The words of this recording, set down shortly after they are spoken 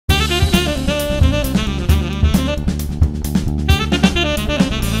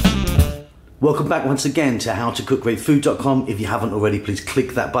Welcome back once again to howtocookwithfood.com. If you haven't already, please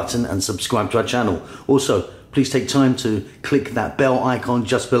click that button and subscribe to our channel. Also, please take time to click that bell icon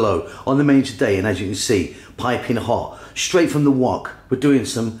just below. On the menu today, and as you can see, piping hot, straight from the wok, we're doing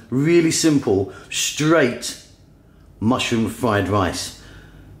some really simple, straight mushroom fried rice.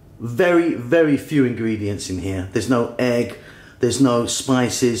 Very, very few ingredients in here. There's no egg, there's no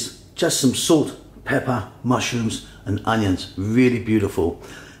spices, just some salt, pepper, mushrooms, and onions. Really beautiful.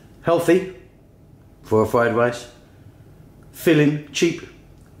 Healthy for a fried rice, filling, cheap,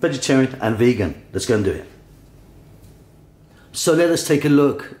 vegetarian and vegan. Let's go and do it. So let us take a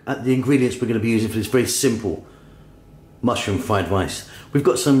look at the ingredients we're going to be using for this very simple mushroom fried rice. We've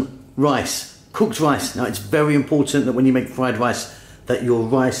got some rice, cooked rice. Now it's very important that when you make fried rice that your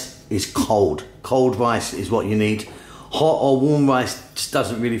rice is cold. Cold rice is what you need. Hot or warm rice just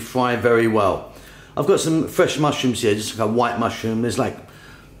doesn't really fry very well. I've got some fresh mushrooms here, just like a white mushroom. There's like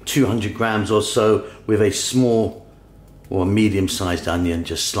 200 grams or so with a small or a medium-sized onion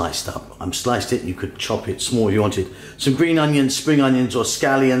just sliced up. I'm sliced it, you could chop it small if you wanted. Some green onions, spring onions or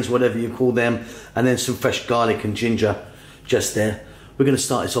scallions, whatever you call them, and then some fresh garlic and ginger just there. We're going to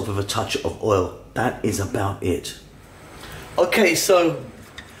start this off with a touch of oil. That is about it. Okay, so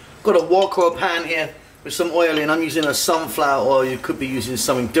got a wok or a pan here with some oil in. I'm using a sunflower oil. You could be using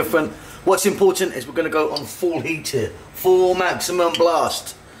something different. What's important is we're going to go on full heat here, full maximum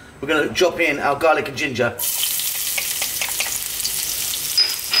blast. We're going to drop in our garlic and ginger. And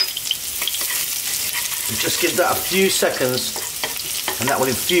just give that a few seconds and that will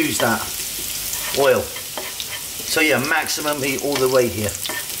infuse that oil. So yeah, maximum heat all the way here.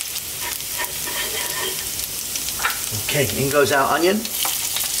 Okay, in goes our onion.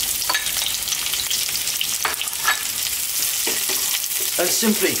 And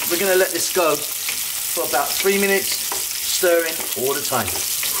simply, we're going to let this go for about 3 minutes, stirring all the time.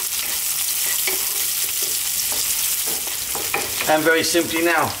 And very simply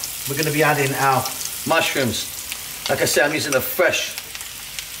now, we're going to be adding our mushrooms. Like I said, I'm using a fresh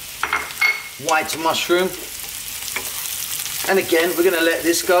white mushroom. And again, we're going to let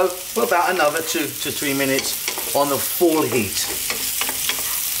this go for about another 2 to 3 minutes on the full heat.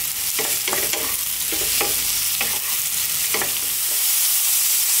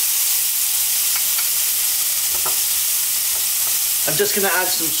 I'm just going to add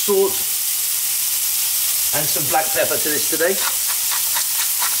some salt and some black pepper to this today.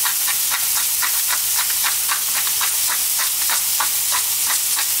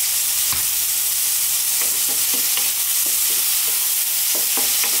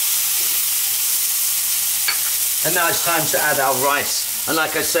 And now it's time to add our rice. And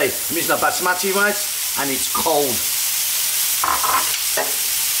like I say, I'm using a basmati rice and it's cold.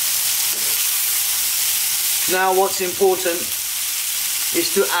 Now what's important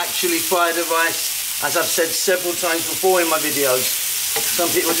is to actually fry the rice. As I've said several times before in my videos, some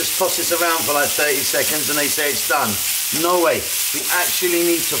people just toss this around for like 30 seconds and they say it's done. No way. We actually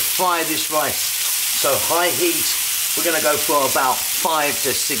need to fry this rice. So high heat, we're going to go for about 5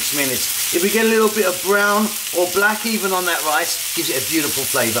 to 6 minutes. If we get a little bit of brown or black even on that rice, gives it a beautiful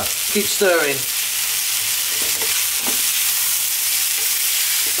flavour. Keep stirring.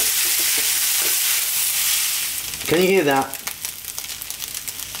 Can you hear that?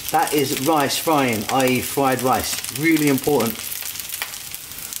 That is rice frying, i.e. fried rice. Really important.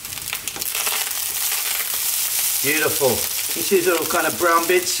 Beautiful. You see these little kind of brown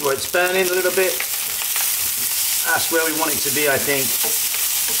bits where it's burning a little bit? That's where we want it to be, I think.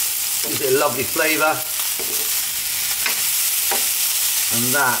 Gives it a lovely flavour.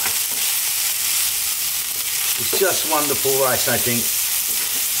 And that is just wonderful rice, I think.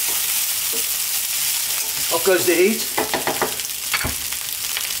 Off goes the heat.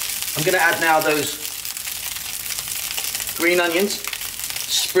 I'm going to add now those green onions,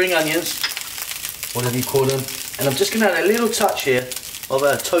 spring onions, whatever you call them, and I'm just going to add a little touch here of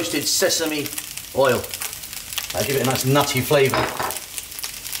a toasted sesame oil. That'll give it a nice nutty flavour.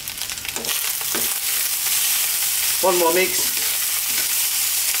 One more mix.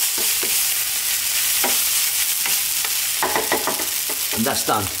 And that's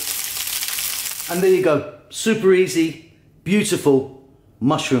done. And there you go, super easy, beautiful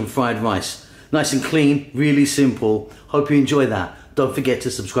mushroom fried rice. Nice and clean, really simple. Hope you enjoy that. Don't forget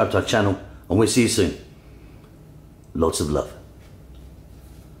to subscribe to our channel and we'll see you soon. Lots of love.